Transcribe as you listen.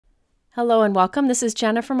Hello and welcome. This is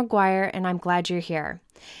Gina from McGuire and I'm glad you're here.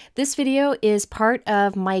 This video is part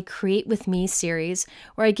of my Create With Me series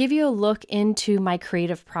where I give you a look into my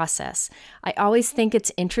creative process. I always think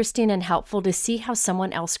it's interesting and helpful to see how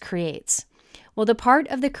someone else creates. Well, the part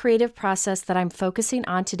of the creative process that I'm focusing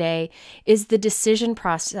on today is the decision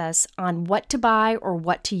process on what to buy or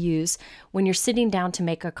what to use when you're sitting down to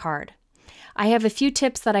make a card. I have a few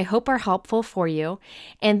tips that I hope are helpful for you,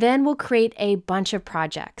 and then we'll create a bunch of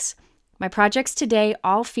projects. My projects today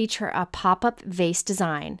all feature a pop-up vase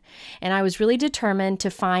design, and I was really determined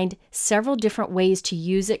to find several different ways to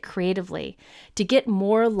use it creatively to get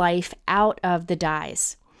more life out of the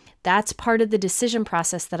dies. That's part of the decision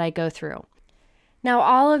process that I go through. Now,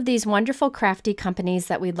 all of these wonderful crafty companies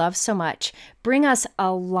that we love so much bring us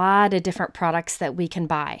a lot of different products that we can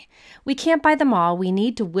buy. We can't buy them all. We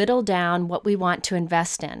need to whittle down what we want to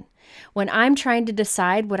invest in. When I'm trying to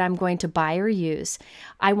decide what I'm going to buy or use,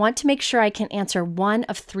 I want to make sure I can answer one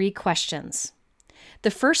of three questions.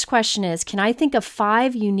 The first question is, can I think of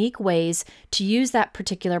 5 unique ways to use that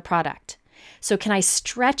particular product? So can I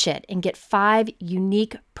stretch it and get 5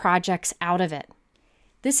 unique projects out of it?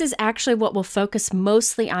 This is actually what we'll focus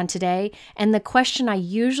mostly on today, and the question I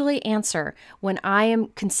usually answer when I am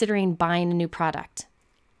considering buying a new product.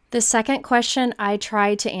 The second question I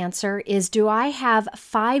try to answer is, do I have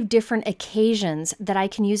 5 different occasions that I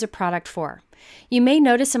can use a product for? You may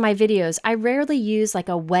notice in my videos, I rarely use like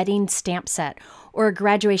a wedding stamp set or a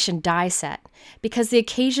graduation die set because the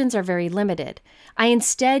occasions are very limited. I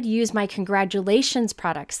instead use my congratulations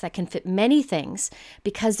products that can fit many things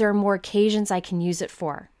because there are more occasions I can use it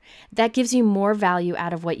for. That gives you more value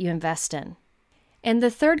out of what you invest in. And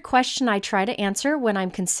the third question I try to answer when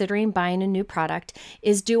I'm considering buying a new product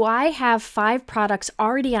is, do I have 5 products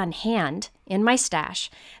already on hand in my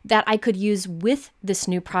stash that I could use with this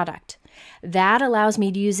new product? That allows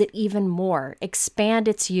me to use it even more, expand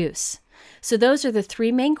its use. So those are the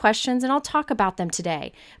 3 main questions, and I'll talk about them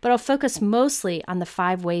today, but I'll focus mostly on the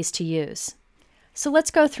 5 ways to use. So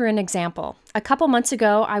let's go through an example. A couple months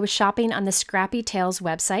ago, I was shopping on the Scrappy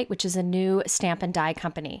website, which is a new stamp and die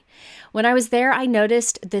company. When I was there, I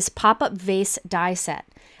noticed this pop-up vase die set.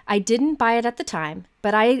 I didn't buy it at the time,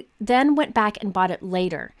 but I then went back and bought it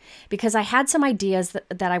later because I had some ideas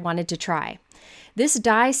that I wanted to try. This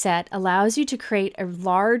die set allows you to create a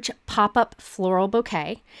large pop-up floral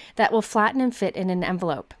bouquet that will flatten and fit in an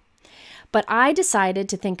envelope. But I decided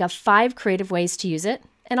to think of 5 creative ways to use it,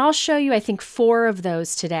 and I'll show you, I think, 4 of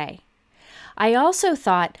those today. I also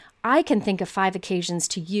thought I can think of 5 occasions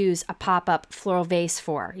to use a pop-up floral vase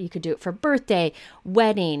for. You could do it for birthday,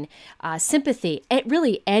 wedding, sympathy,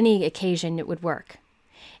 really any occasion it would work.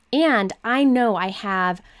 And I know I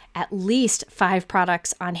have at least 5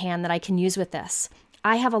 products on hand that I can use with this.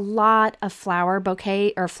 I have a lot of flower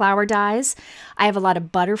bouquet or flower dies. I have a lot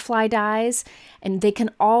of butterfly dies, and they can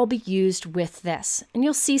all be used with this. And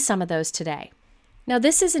you'll see some of those today. Now,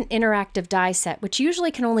 this is an interactive die set, which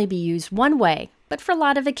usually can only be used one way, but for a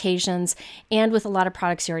lot of occasions and with a lot of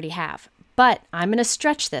products you already have. But I'm going to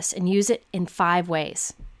stretch this and use it in 5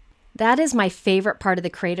 ways. That is my favorite part of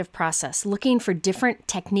the creative process, looking for different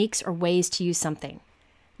techniques or ways to use something.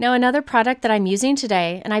 Now, another product that I'm using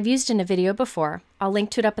today, and I've used in a video before, I'll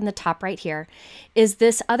link to it up in the top right here, is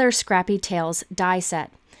this other Scrappy Tales die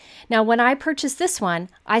set. Now, when I purchased this one,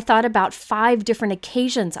 I thought about 5 different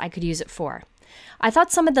occasions I could use it for. I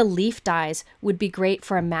thought some of the leaf dies would be great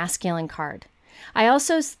for a masculine card. I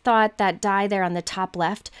also thought that die there on the top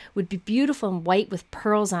left would be beautiful and white with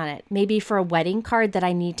pearls on it, maybe for a wedding card that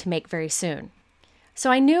I need to make very soon.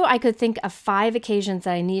 So I knew I could think of 5 occasions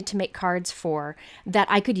that I need to make cards for that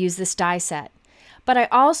I could use this die set. But I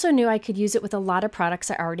also knew I could use it with a lot of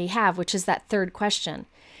products I already have, which is that third question.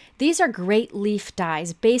 These are great leaf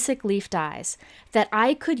dies, basic leaf dies, that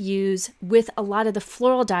I could use with a lot of the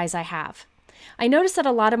floral dies I have. I noticed that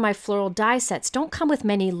a lot of my floral die sets don't come with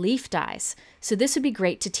many leaf dies, so this would be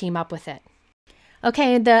great to team up with it.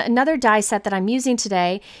 Okay, another die set that I'm using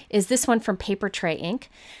today is this one from Paper Tray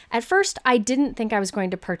Ink. At first, I didn't think I was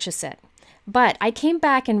going to purchase it, but I came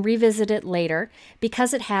back and revisited it later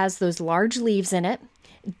because it has those large leaves in it,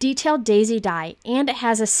 detailed daisy die, and it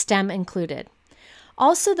has a stem included.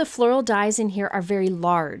 Also, the floral dies in here are very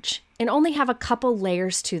large and only have a couple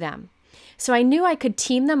layers to them. So I knew I could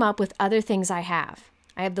team them up with other things I have.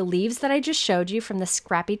 I have the leaves that I just showed you from the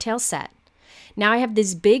Scrappy Tail set. Now I have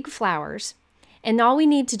these big flowers, and all we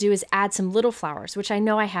need to do is add some little flowers, which I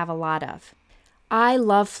know I have a lot of. I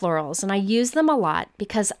love florals and I use them a lot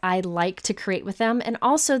because I like to create with them, and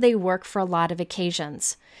also they work for a lot of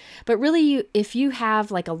occasions. But really, if you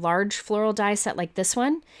have like a large floral die set like this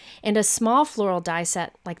one and a small floral die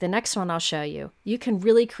set like the next one I'll show you, you can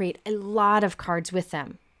really create a lot of cards with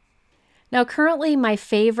them. Now, currently my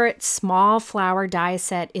favorite small flower die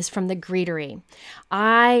set is from the Greetery.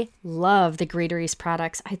 I love the Greetery's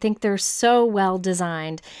products. I think they're so well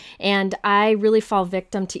designed, and I really fall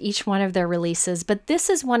victim to each one of their releases, but this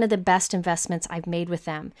is one of the best investments I've made with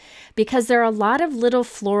them because there are a lot of little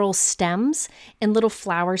floral stems and little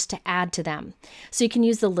flowers to add to them. So you can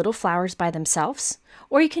use the little flowers by themselves,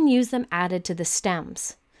 or you can use them added to the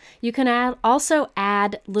stems. You can also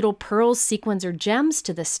add little pearls, sequins, or gems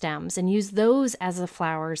to the stems and use those as the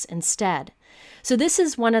flowers instead. So this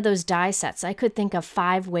is one of those die sets. I could think of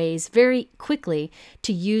 5 ways very quickly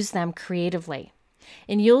to use them creatively.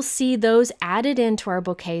 And you'll see those added into our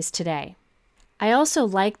bouquets today. I also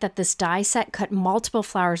like that this die set cut multiple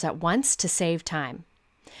flowers at once to save time.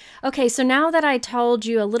 Okay, so now that I told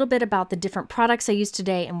you a little bit about the different products I used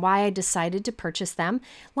today and why I decided to purchase them,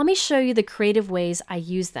 let me show you the creative ways I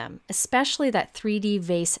use them, especially that 3D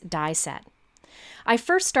vase die set. I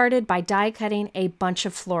first started by die cutting a bunch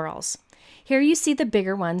of florals. Here you see the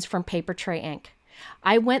bigger ones from Paper Tray Ink.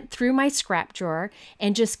 I went through my scrap drawer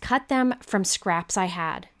and just cut them from scraps I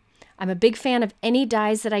had. I'm a big fan of any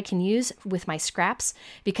dies that I can use with my scraps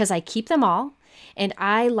because I keep them all, and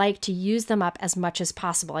I like to use them up as much as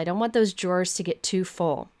possible. I don't want those drawers to get too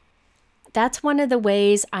full. That's one of the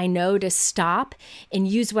ways I know to stop and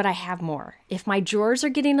use what I have more. If my drawers are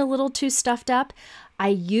getting a little too stuffed up, I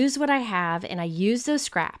use what I have and I use those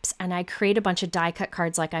scraps and I create a bunch of die cut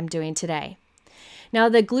cards like I'm doing today. Now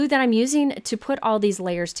the glue that I'm using to put all these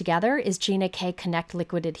layers together is Gina K Connect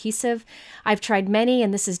Liquid Adhesive. I've tried many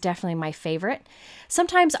and this is definitely my favorite.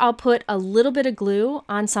 Sometimes I'll put a little bit of glue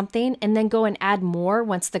on something and then go and add more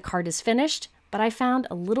once the card is finished, but I found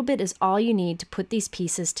a little bit is all you need to put these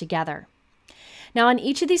pieces together. Now on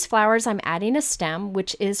each of these flowers I'm adding a stem,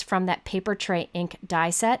 which is from that Paper Tray Ink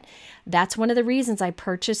die set. That's one of the reasons I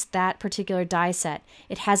purchased that particular die set.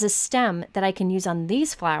 It has a stem that I can use on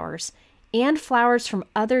these flowers and flowers from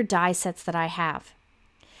other die sets that I have.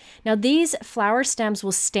 Now these flower stems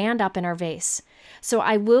will stand up in our vase, so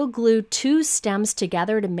I will glue 2 stems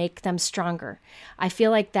together to make them stronger. I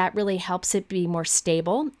feel like that really helps it be more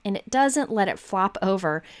stable and it doesn't let it flop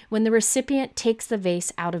over when the recipient takes the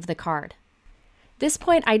vase out of the card. At this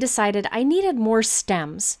point I decided I needed more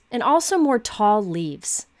stems and also more tall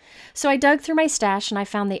leaves. So I dug through my stash and I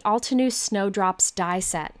found the Altenew Snowdrops die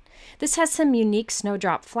set. This has some unique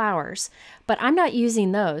snowdrop flowers, but I'm not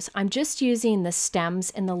using those. I'm just using the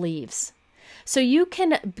stems and the leaves. So you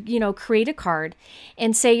can, create a card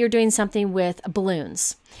and say you're doing something with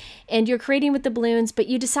balloons. And you're creating with the balloons, but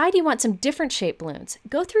you decide you want some different shaped balloons.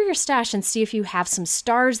 Go through your stash and see if you have some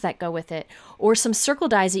stars that go with it or some circle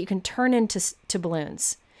dies that you can turn into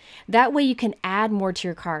balloons. That way you can add more to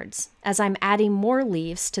your cards, as I'm adding more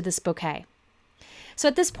leaves to this bouquet. So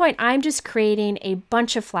at this point, I'm just creating a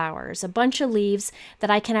bunch of flowers, a bunch of leaves that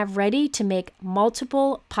I can have ready to make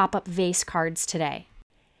multiple pop-up vase cards today.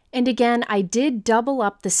 And again, I did double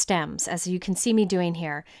up the stems, as you can see me doing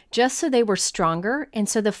here, just so they were stronger and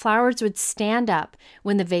so the flowers would stand up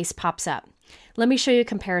when the vase pops up. Let me show you a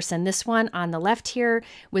comparison. This one on the left here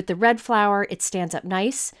with the red flower, it stands up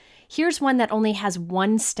nice. Here's one that only has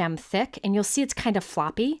 1 stem thick, and you'll see it's kind of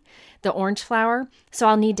floppy, the orange flower, so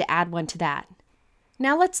I'll need to add one to that.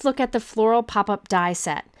 Now let's look at the floral pop-up die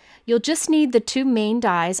set. You'll just need the 2 main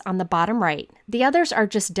dies on the bottom right. The others are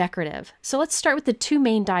just decorative. So let's start with the 2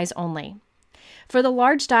 main dies only. For the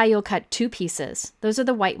large die, you'll cut 2 pieces. Those are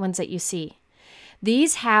the white ones that you see.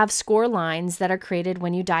 These have score lines that are created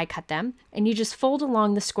when you die cut them, and you just fold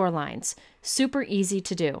along the score lines. Super easy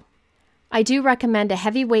to do. I do recommend a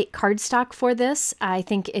heavyweight cardstock for this. I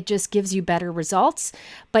think it just gives you better results,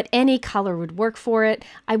 but any color would work for it.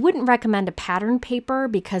 I wouldn't recommend a pattern paper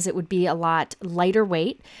because it would be a lot lighter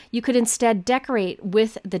weight. You could instead decorate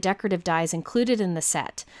with the decorative dies included in the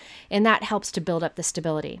set, and that helps to build up the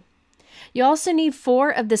stability. You also need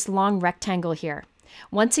 4 of this long rectangle here.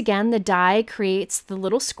 Once again, the die creates the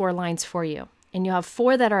little score lines for you, and you'll have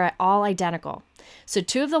 4 that are all identical. So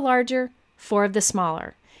 2 of the larger, 4 of the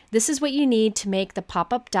smaller. This is what you need to make the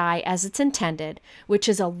pop-up die as it's intended, which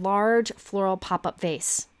is a large floral pop-up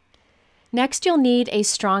vase. Next, you'll need a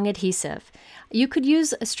strong adhesive. You could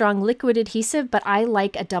use a strong liquid adhesive, but I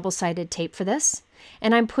like a double-sided tape for this.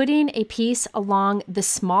 And I'm putting a piece along the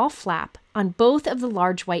small flap on both of the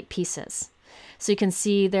large white pieces. So you can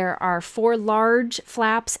see there are 4 large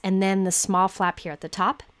flaps and then the small flap here at the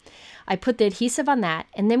top. I put the adhesive on that,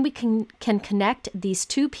 and then we can connect these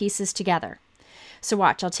two pieces together. So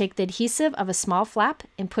watch, I'll take the adhesive of a small flap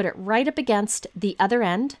and put it right up against the other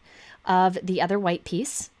end of the other white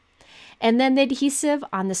piece, and then the adhesive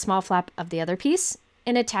on the small flap of the other piece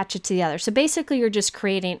and attach it to the other. So basically you're just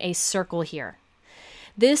creating a circle here.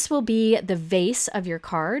 This will be the vase of your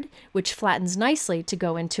card, which flattens nicely to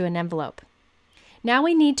go into an envelope. Now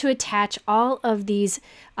we need to attach all of these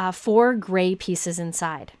 4 gray pieces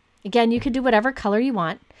inside. Again, you could do whatever color you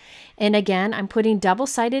want. And again, I'm putting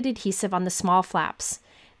double-sided adhesive on the small flaps.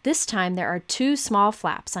 This time there are 2 small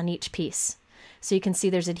flaps on each piece. So you can see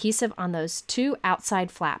there's adhesive on those 2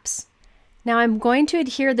 outside flaps. Now I'm going to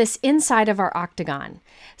adhere this inside of our octagon.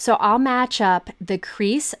 So I'll match up the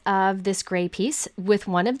crease of this gray piece with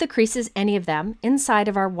one of the creases, any of them, inside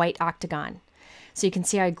of our white octagon. So you can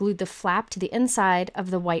see I glued the flap to the inside of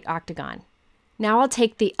the white octagon. Now I'll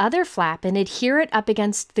take the other flap and adhere it up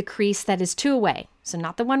against the crease that is 2 away. So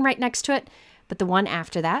not the one right next to it, but the one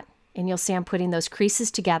after that. And you'll see I'm putting those creases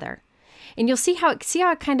together. And you'll see how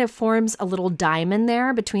it kind of forms a little diamond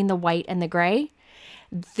there between the white and the gray.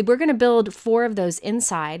 We're going to build 4 of those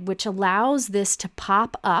inside, which allows this to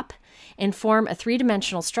pop up and form a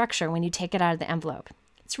 3-dimensional structure when you take it out of the envelope.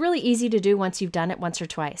 It's really easy to do once you've done it once or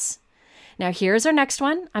twice. Now here's our next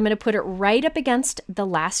one. I'm going to put it right up against the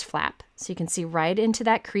last flap. So you can see right into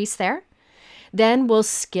that crease there. Then we'll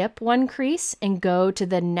skip 1 crease and go to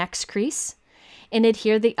the next crease and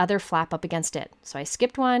adhere the other flap up against it. So I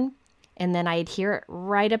skipped 1 and then I adhere it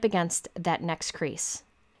right up against that next crease.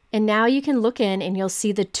 And now you can look in and you'll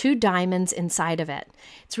see the 2 diamonds inside of it.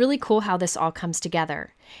 It's really cool how this all comes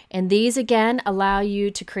together. And these again allow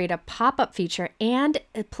you to create a pop-up feature and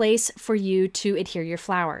a place for you to adhere your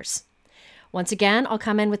flowers. Once again, I'll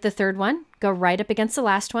come in with the 3rd one, go right up against the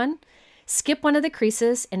last one, skip 1 of the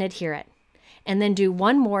creases and adhere it. And then do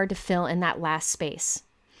 1 more to fill in that last space.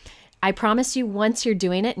 I promise you, once you're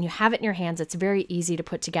doing it and you have it in your hands, it's very easy to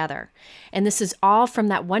put together. And this is all from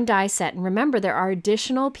that one die set. And remember, there are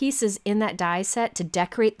additional pieces in that die set to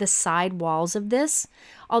decorate the side walls of this,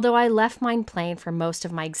 although I left mine plain for most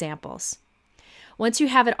of my examples. Once you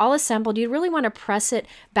have it all assembled, you really want to press it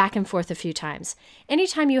back and forth a few times.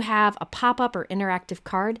 Anytime you have a pop-up or interactive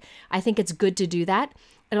card, I think it's good to do that.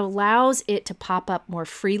 It allows it to pop up more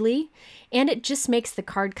freely, and it just makes the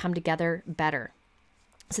card come together better.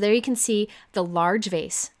 So there you can see the large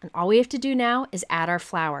vase, and all we have to do now is add our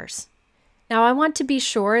flowers. Now I want to be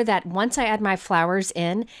sure that once I add my flowers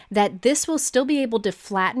in, that this will still be able to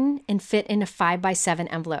flatten and fit in a 5x7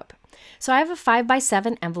 envelope. So I have a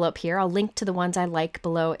 5x7 envelope here. I'll link to the ones I like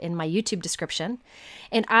below in my YouTube description.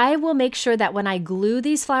 And I will make sure that when I glue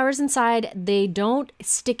these flowers inside, they don't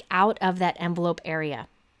stick out of that envelope area.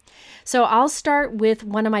 So I'll start with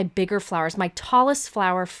one of my bigger flowers, my tallest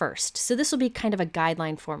flower first. So this will be kind of a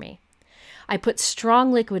guideline for me. I put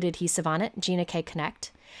strong liquid adhesive on it, Gina K Connect,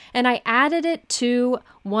 and I added it to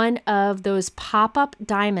one of those pop-up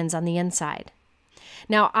diamonds on the inside.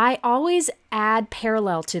 Now I always add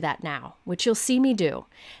parallel to that now, which you'll see me do.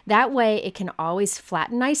 That way it can always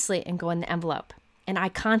flatten nicely and go in the envelope. And I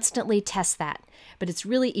constantly test that, but it's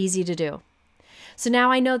really easy to do. So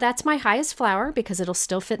now I know that's my highest flower because it'll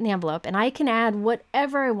still fit in the envelope, and I can add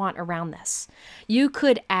whatever I want around this. You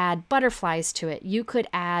could add butterflies to it. You could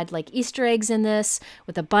add like Easter eggs in this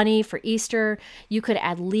with a bunny for Easter. You could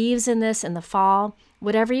add leaves in this in the fall,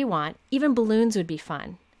 whatever you want. Even balloons would be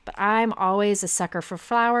fun. But I'm always a sucker for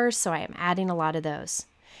flowers, so I am adding a lot of those.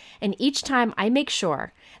 And each time I make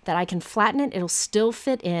sure that I can flatten it, it'll still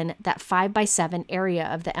fit in that 5x7 area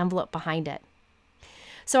of the envelope behind it.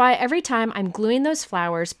 So every time I'm gluing those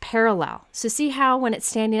flowers parallel. So see how when it's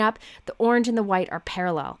standing up, the orange and the white are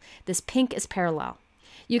parallel. This pink is parallel.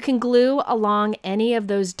 You can glue along any of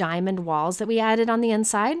those diamond walls that we added on the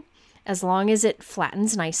inside, as long as it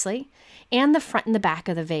flattens nicely, and the front and the back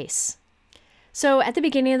of the vase. So at the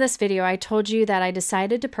beginning of this video, I told you that I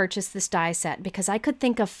decided to purchase this die set because I could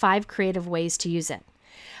think of 5 creative ways to use it.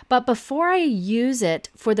 But before I use it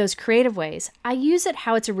for those creative ways, I use it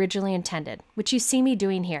how it's originally intended, which you see me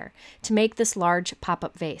doing here, to make this large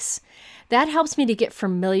pop-up vase. That helps me to get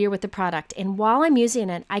familiar with the product, and while I'm using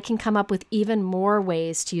it, I can come up with even more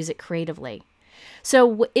ways to use it creatively.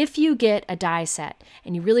 So if you get a die set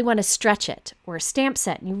and you really want to stretch it, or a stamp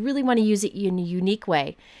set and you really want to use it in a unique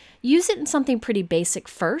way, use it in something pretty basic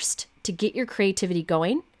first to get your creativity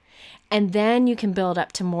going, and then you can build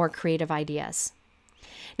up to more creative ideas.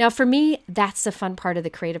 Now for me, that's the fun part of the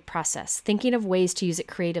creative process, thinking of ways to use it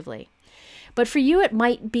creatively. But for you, it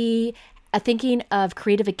might be thinking of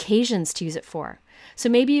creative occasions to use it for. So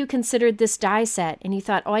maybe you considered this die set and you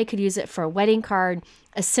thought, oh, I could use it for a wedding card,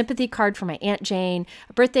 a sympathy card for my Aunt Jane,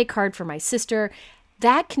 a birthday card for my sister.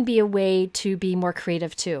 That can be a way to be more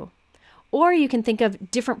creative too. Or you can think of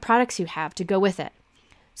different products you have to go with it.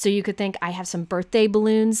 So you could think, I have some birthday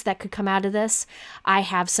balloons that could come out of this. I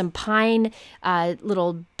have some pine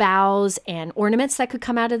little boughs and ornaments that could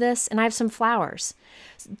come out of this. And I have some flowers.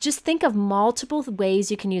 Just think of multiple ways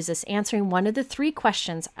you can use this, answering one of the 3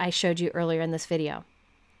 questions I showed you earlier in this video.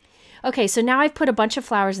 Okay, so now I've put a bunch of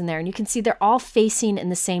flowers in there, and you can see they're all facing in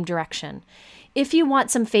the same direction. If you want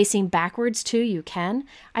some facing backwards too, you can.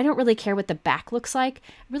 I don't really care what the back looks like.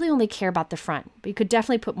 I really only care about the front, but you could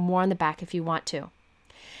definitely put more on the back if you want to.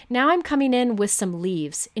 Now I'm coming in with some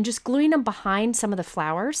leaves and just gluing them behind some of the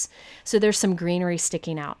flowers so there's some greenery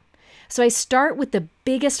sticking out. So I start with the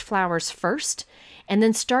biggest flowers first and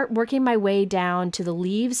then start working my way down to the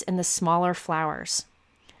leaves and the smaller flowers.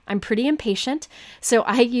 I'm pretty impatient, so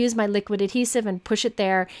I use my liquid adhesive and push it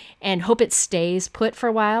there and hope it stays put for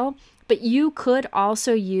a while. But you could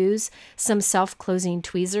also use some self-closing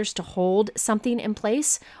tweezers to hold something in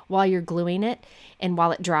place while you're gluing it and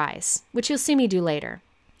while it dries, which you'll see me do later.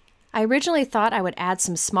 I originally thought I would add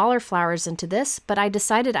some smaller flowers into this, but I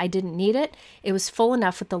decided I didn't need it. It was full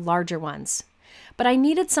enough with the larger ones. But I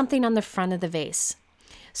needed something on the front of the vase.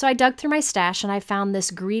 So I dug through my stash and I found this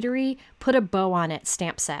Greetery Put a Bow on It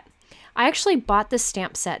stamp set. I actually bought this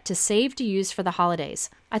stamp set to save to use for the holidays.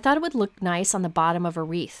 I thought it would look nice on the bottom of a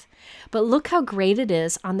wreath. But look how great it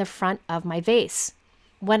is on the front of my vase.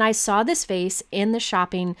 When I saw this vase in the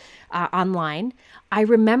shopping online, I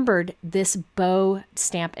remembered this bow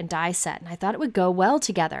stamp and die set, and I thought it would go well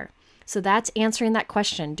together. So that's answering that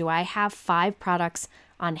question. Do I have 5 products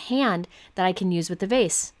on hand that I can use with the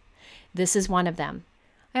vase? This is one of them.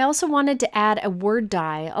 I also wanted to add a word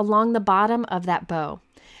die along the bottom of that bow.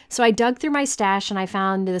 So I dug through my stash and I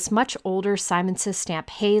found this much older Simon Says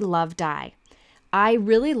stamp, Hey Love die. I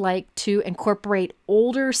really like to incorporate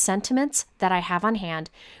older sentiments that I have on hand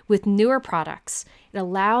with newer products. It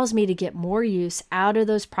allows me to get more use out of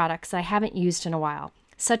those products that I haven't used in a while,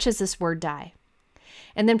 such as this word die.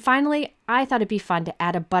 And then finally, I thought it'd be fun to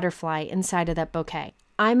add a butterfly inside of that bouquet.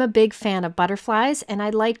 I'm a big fan of butterflies, and I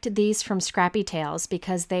liked these from Scrappy Tales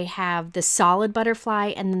because they have the solid butterfly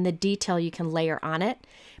and then the detail you can layer on it.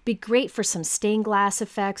 Be great for some stained glass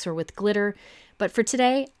effects or with glitter. But for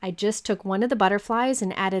today, I just took one of the butterflies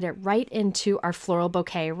and added it right into our floral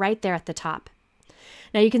bouquet right there at the top.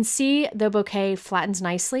 Now you can see the bouquet flattens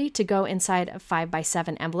nicely to go inside a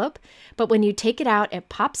 5x7 envelope, but when you take it out, it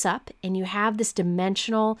pops up and you have this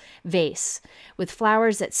dimensional vase with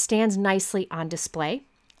flowers that stands nicely on display.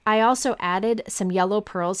 I also added some yellow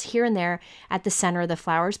pearls here and there at the center of the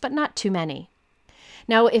flowers, but not too many.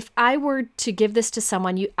 Now, if I were to give this to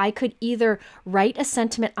someone, I could either write a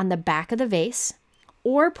sentiment on the back of the vase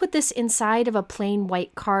or put this inside of a plain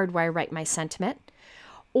white card where I write my sentiment,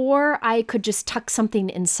 or I could just tuck something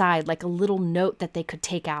inside, like a little note that they could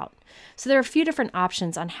take out. So there are a few different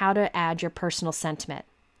options on how to add your personal sentiment.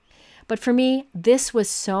 But for me, this was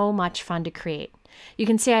so much fun to create. You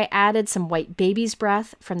can see I added some white baby's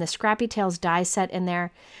breath from the Scrappy Tales die set in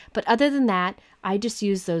there, but other than that, I just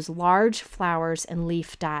used those large flowers and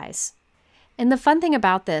leaf dies. And the fun thing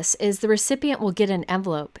about this is the recipient will get an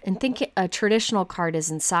envelope and think a traditional card is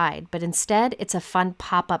inside, but instead it's a fun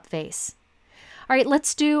pop-up vase. All right,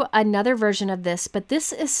 let's do another version of this, but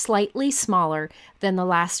this is slightly smaller than the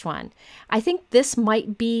last one. I think this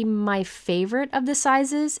might be my favorite of the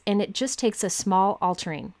sizes, and it just takes a small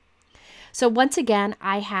altering. So once again,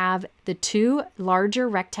 I have the 2 larger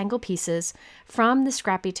rectangle pieces from the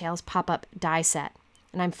Scrappy Tales pop-up die set,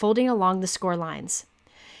 and I'm folding along the score lines.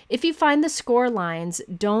 If you find the score lines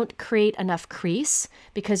don't create enough crease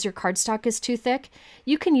because your cardstock is too thick,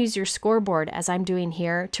 you can use your scoreboard, as I'm doing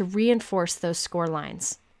here, to reinforce those score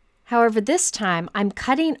lines. However, this time I'm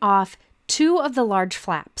cutting off 2 of the large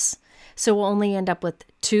flaps. So we'll only end up with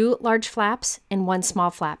 2 large flaps and 1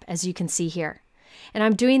 small flap, as you can see here. And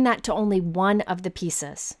I'm doing that to only 1 of the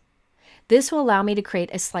pieces. This will allow me to create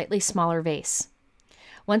a slightly smaller vase.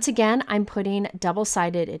 Once again, I'm putting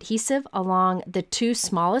double-sided adhesive along the 2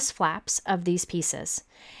 smallest flaps of these pieces.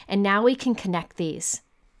 And now we can connect these.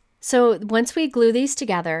 So once we glue these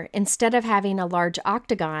together, instead of having a large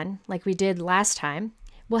octagon like we did last time,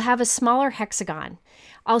 we'll have a smaller hexagon.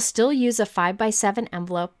 I'll still use a 5x7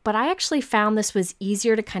 envelope, but I actually found this was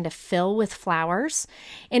easier to kind of fill with flowers,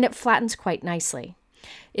 and it flattens quite nicely.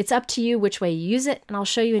 It's up to you which way you use it, and I'll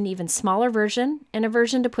show you an even smaller version and a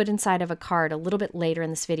version to put inside of a card a little bit later in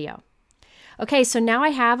this video. Okay, so now I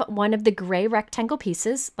have one of the gray rectangle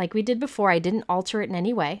pieces. Like we did before, I didn't alter it in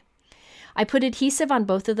any way. I put adhesive on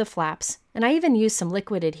both of the flaps, and I even used some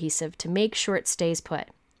liquid adhesive to make sure it stays put.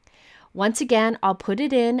 Once again, I'll put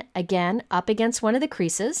it in again up against one of the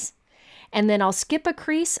creases, and then I'll skip a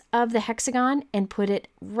crease of the hexagon and put it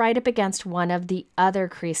right up against one of the other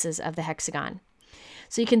creases of the hexagon.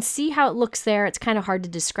 So you can see how it looks there. It's kind of hard to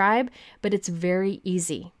describe, but it's very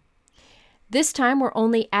easy. This time we're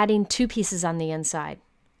only adding 2 pieces on the inside.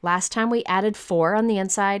 Last time we added 4 on the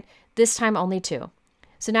inside, this time only 2.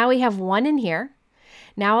 So now we have 1 in here.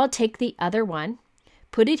 Now I'll take the other one,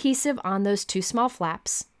 put adhesive on those 2 small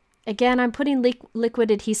flaps. Again, I'm putting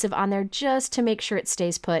liquid adhesive on there just to make sure it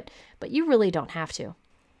stays put, but you really don't have to.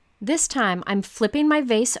 This time I'm flipping my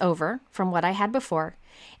vase over from what I had before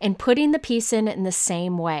and putting the piece in the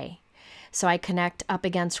same way. So I connect up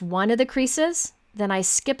against one of the creases, then I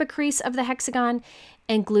skip a crease of the hexagon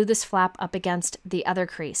and glue this flap up against the other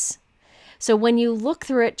crease. So when you look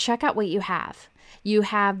through it, check out what you have. You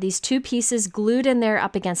have these 2 pieces glued in there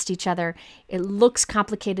up against each other. It looks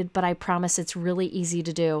complicated, but I promise it's really easy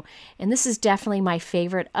to do. And this is definitely my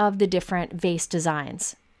favorite of the different vase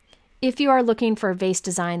designs. If you are looking for a vase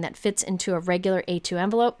design that fits into a regular A2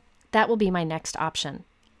 envelope, that will be my next option.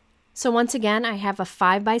 So once again, I have a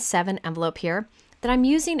 5x7 envelope here that I'm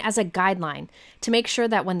using as a guideline to make sure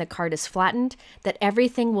that when the card is flattened, that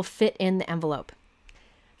everything will fit in the envelope.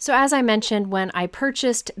 So as I mentioned, when I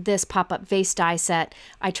purchased this pop-up vase die set,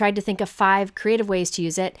 I tried to think of 5 creative ways to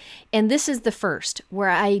use it, and this is the first, where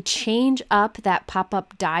I change up that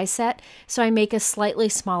pop-up die set so I make a slightly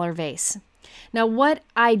smaller vase. Now what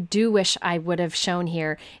I do wish I would have shown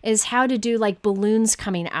here is how to do like balloons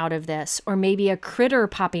coming out of this, or maybe a critter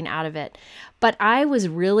popping out of it. But I was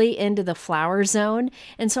really into the flower zone,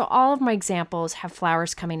 and so all of my examples have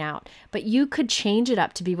flowers coming out, but you could change it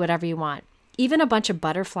up to be whatever you want. Even a bunch of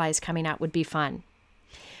butterflies coming out would be fun.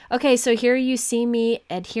 Okay, so here you see me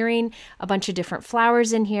adhering a bunch of different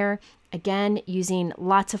flowers in here. Again, using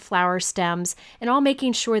lots of flower stems and all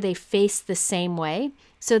making sure they face the same way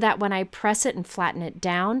so that when I press it and flatten it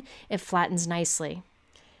down, it flattens nicely.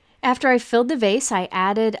 After I filled the vase, I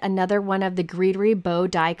added another one of the Greetery bow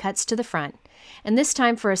die cuts to the front. And this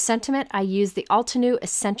time for a sentiment, I used the Altenew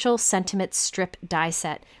Essential Sentiment Strip die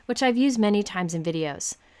set, which I've used many times in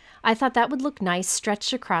videos. I thought that would look nice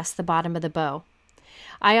stretched across the bottom of the bow.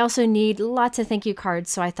 I also need lots of thank you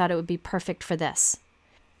cards, so I thought it would be perfect for this.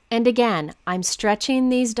 And again, I'm stretching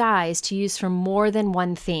these dies to use for more than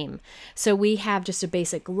one theme. So we have just a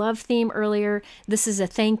basic love theme earlier, this is a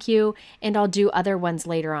thank you, and I'll do other ones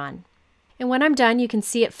later on. And when I'm done, you can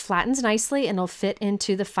see it flattens nicely and it'll fit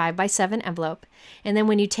into the 5x7 envelope. And then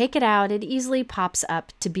when you take it out, it easily pops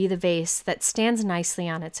up to be the vase that stands nicely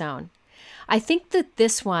on its own. I think that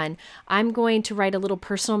this one, I'm going to write a little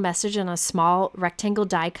personal message on a small rectangle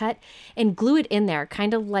die cut and glue it in there,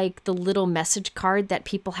 kind of like the little message card that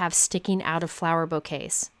people have sticking out of flower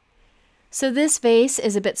bouquets. So this vase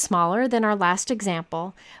is a bit smaller than our last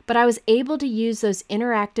example, but I was able to use those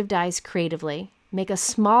interactive dies creatively, make a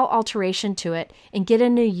small alteration to it, and get a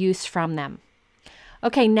new use from them.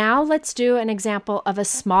 Okay, now let's do an example of a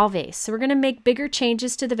small vase. So we're going to make bigger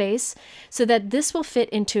changes to the vase so that this will fit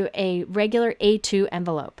into a regular A2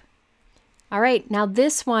 envelope. All right, now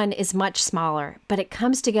this one is much smaller, but it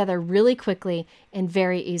comes together really quickly and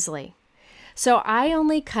very easily. So I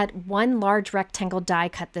only cut one large rectangle die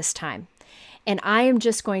cut this time, and I am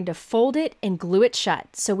just going to fold it and glue it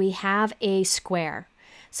shut so we have a square.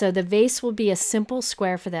 So the vase will be a simple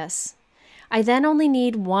square for this. I then only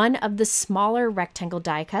need one of the smaller rectangle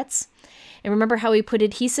die cuts. And remember how we put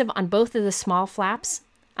adhesive on both of the small flaps?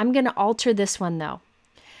 I'm going to alter this one though.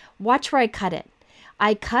 Watch where I cut it.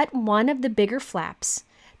 I cut one of the bigger flaps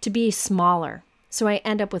to be smaller. So I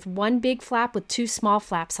end up with one big flap with 2 small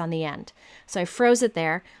flaps on the end. So I froze it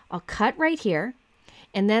there. I'll cut right here,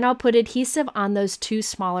 and then I'll put adhesive on those 2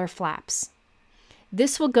 smaller flaps.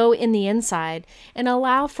 This will go in the inside and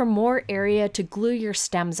allow for more area to glue your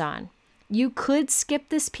stems on. You could skip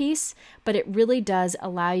this piece, but it really does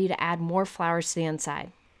allow you to add more flowers to the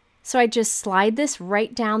inside. So I just slide this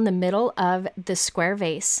right down the middle of the square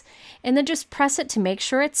vase and then just press it to make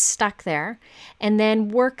sure it's stuck there, and then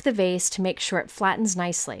work the vase to make sure it flattens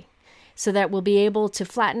nicely so that we'll be able to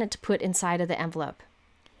flatten it to put inside of the envelope.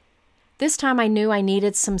 This time I knew I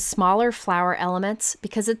needed some smaller flower elements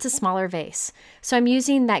because it's a smaller vase. So I'm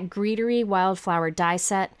using that Greetery Wildflower die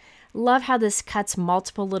set. Love how this cuts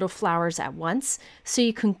multiple little flowers at once, so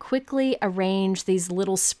you can quickly arrange these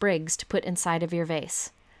little sprigs to put inside of your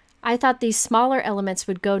vase. I thought these smaller elements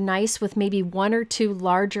would go nice with maybe 1 or 2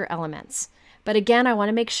 larger elements. But again, I want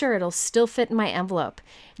to make sure it'll still fit in my envelope.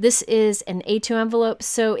 This is an A2 envelope,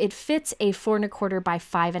 so it fits a 4 1/4 by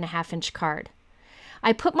 5.5 inch card.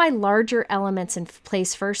 I put my larger elements in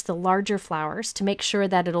place first, the larger flowers, to make sure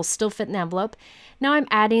that it'll still fit in the envelope. Now I'm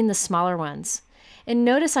adding the smaller ones. And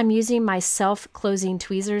notice I'm using my self-closing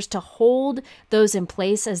tweezers to hold those in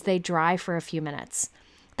place as they dry for a few minutes.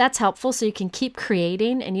 That's helpful so you can keep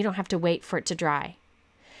creating and you don't have to wait for it to dry.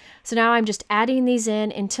 So now I'm just adding these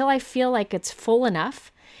in until I feel like it's full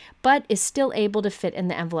enough, but is still able to fit in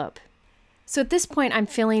the envelope. So at this point, I'm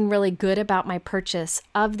feeling really good about my purchase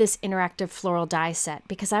of this interactive floral die set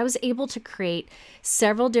because I was able to create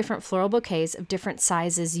several different floral bouquets of different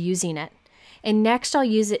sizes using it. And next I'll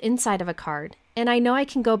use it inside of a card. And I know I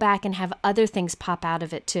can go back and have other things pop out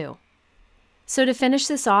of it too. So to finish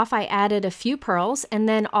this off, I added a few pearls and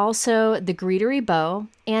then also the Greetery bow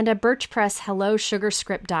and a Birch Press Hello Sugar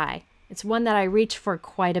Script die. It's one that I reach for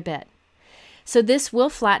quite a bit. So this will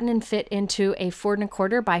flatten and fit into a 4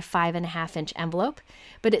 1/4 by 5.5 inch envelope,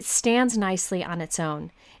 but it stands nicely on its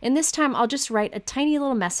own. And this time I'll just write a tiny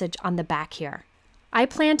little message on the back here. I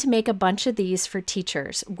plan to make a bunch of these for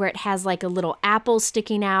teachers where it has like a little apple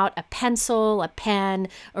sticking out, a pencil, a pen,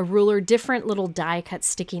 a ruler, different little die cuts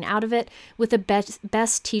sticking out of it with a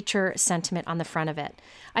best teacher sentiment on the front of it.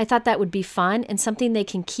 I thought that would be fun and something they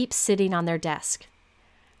can keep sitting on their desk.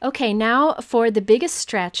 Okay, now for the biggest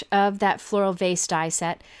stretch of that floral vase die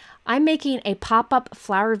set, I'm making a pop-up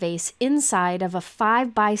flower vase inside of a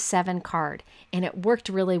 5x7 card, and it worked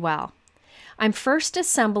really well. I'm first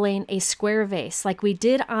assembling a square vase like we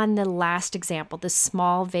did on the last example, the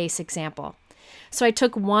small vase example. So I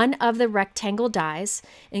took one of the rectangle dies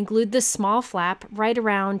and glued the small flap right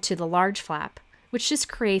around to the large flap, which just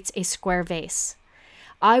creates a square vase.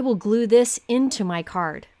 I will glue this into my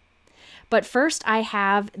card. But first I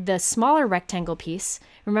have the smaller rectangle piece.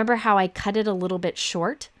 Remember how I cut it a little bit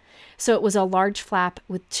short? So it was a large flap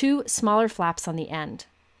with 2 smaller flaps on the end.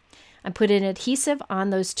 I put an adhesive on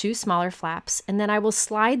those 2 smaller flaps, and then I will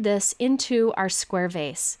slide this into our square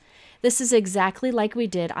vase. This is exactly like we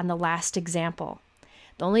did on the last example.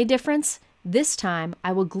 The only difference, this time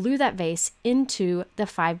I will glue that vase into the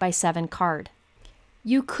 5x7 card.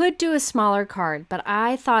 You could do a smaller card, but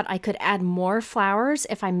I thought I could add more flowers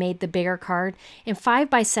if I made the bigger card, and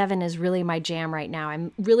 5x7 is really my jam right now.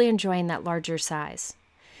 I'm really enjoying that larger size.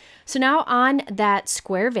 So now on that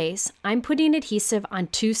square vase, I'm putting adhesive on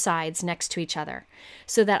 2 sides next to each other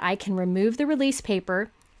so that I can remove the release paper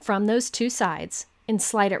from those 2 sides and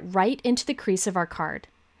slide it right into the crease of our card.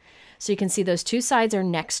 So you can see those 2 sides are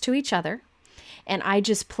next to each other, and I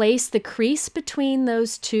just place the crease between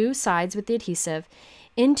those 2 sides with the adhesive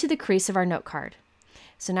into the crease of our note card.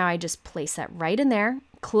 So now I just place that right in there,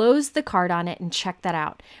 close the card on it, and check that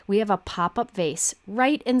out. We have a pop-up vase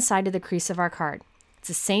right inside of the crease of our card. It's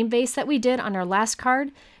the same vase that we did on our last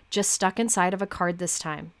card, just stuck inside of a card this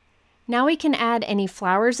time. Now we can add any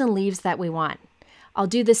flowers and leaves that we want. I'll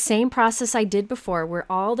do the same process I did before where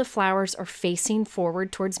all the flowers are facing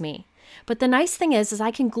forward towards me. But the nice thing is I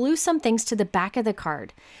can glue some things to the back of the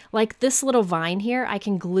card. Like this little vine here, I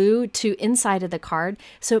can glue to inside of the card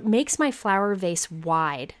so it makes my flower vase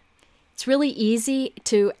wide. It's really easy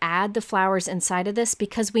to add the flowers inside of this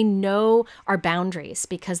because we know our boundaries,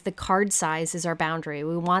 because the card size is our boundary.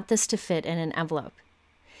 We want this to fit in an envelope.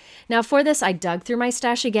 Now for this, I dug through my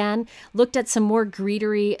stash again, looked at some more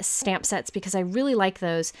Greetery stamp sets because I really like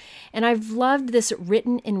those, and I've loved this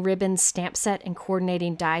Written in Ribbon stamp set and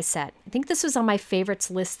coordinating die set. I think this was on my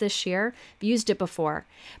favorites list this year. I've used it before,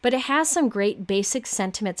 but it has some great basic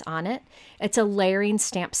sentiments on it. It's a layering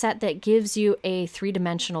stamp set that gives you a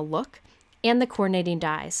 3-dimensional look, and the coordinating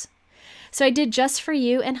dies. So I did Just For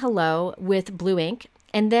You and Hello with blue ink,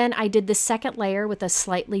 and then I did the second layer with a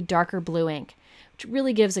slightly darker blue ink, which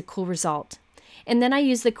really gives a cool result. And then I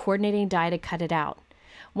used the coordinating die to cut it out.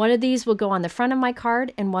 One of these will go on the front of my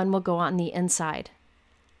card and one will go on the inside.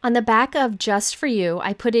 On the back of Just For You,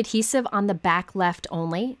 I put adhesive on the back left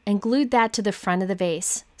only and glued that to the front of the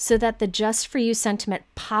vase so that the Just For You sentiment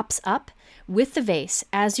pops up with the vase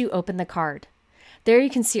as you open the card. There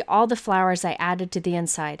you can see all the flowers I added to the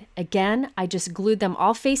inside. Again, I just glued them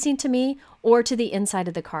all facing to me or to the inside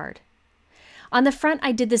of the card. On the front,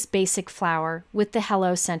 I did this basic flower with the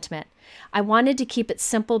hello sentiment. I wanted to keep it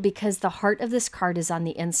simple because the heart of this card is on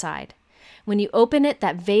the inside. When you open it,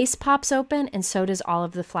 that vase pops open and so does all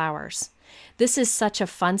of the flowers. This is such a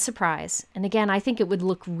fun surprise. And again, I think it would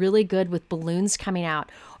look really good with balloons coming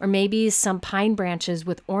out or maybe some pine branches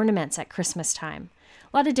with ornaments at Christmas time.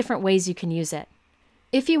 A lot of different ways you can use it.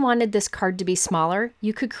 If you wanted this card to be smaller,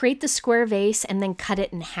 you could create the square vase and then cut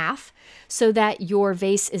it in half so that your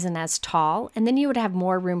vase isn't as tall, and then you would have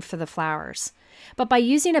more room for the flowers. But by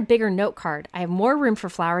using a bigger note card, I have more room for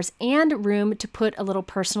flowers and room to put a little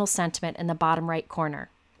personal sentiment in the bottom right corner.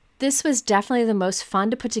 This was definitely the most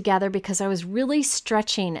fun to put together because I was really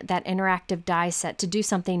stretching that interactive die set to do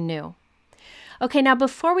something new. Okay, now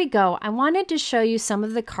before we go, I wanted to show you some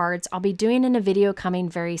of the cards I'll be doing in a video coming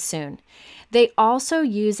very soon. They also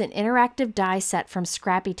use an interactive die set from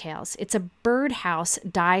Scrappy Tales. It's a birdhouse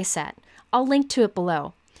die set. I'll link to it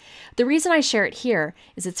below. The reason I share it here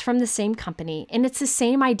is it's from the same company, and it's the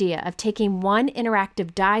same idea of taking one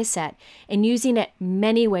interactive die set and using it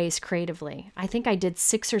many ways creatively. I think I did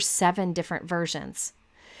 6 or 7 different versions.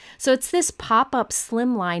 So it's this pop-up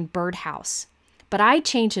slimline birdhouse, but I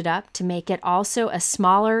changed it up to make it also a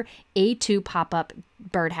smaller A2 pop-up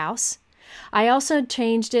birdhouse. I also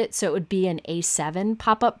changed it so it would be an A7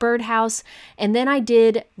 pop-up birdhouse, and then I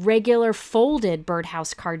did regular folded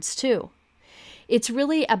birdhouse cards too. It's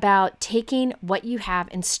really about taking what you have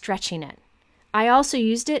and stretching it. I also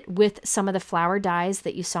used it with some of the flower dies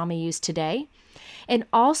that you saw me use today, and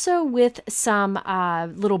also with some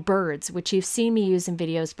little birds, which you've seen me use in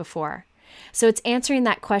videos before. So it's answering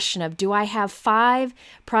that question of, do I have 5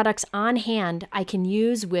 products on hand I can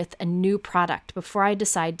use with a new product before I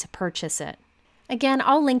decide to purchase it? Again,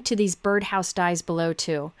 I'll link to these birdhouse dies below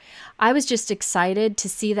too. I was just excited to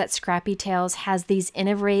see that Scrappy Tales has these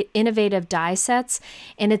innovative die sets,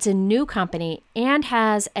 and it's a new company and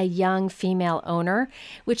has a young female owner,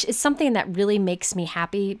 which is something that really makes me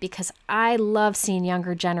happy because I love seeing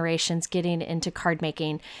younger generations getting into card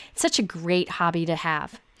making. It's such a great hobby to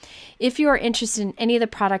have. If you are interested in any of the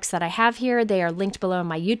products that I have here, they are linked below in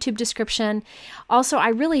my YouTube description. Also, I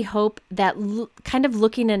really hope that kind of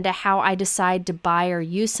looking into how I decide to buy or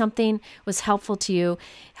use something was helpful to you. It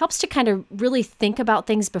helps to kind of really think about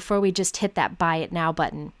things before we just hit that buy it now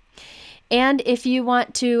button. And if you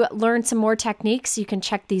want to learn some more techniques, you can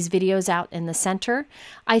check these videos out in the center.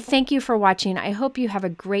 I thank you for watching. I hope you have a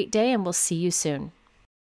great day, and we'll see you soon.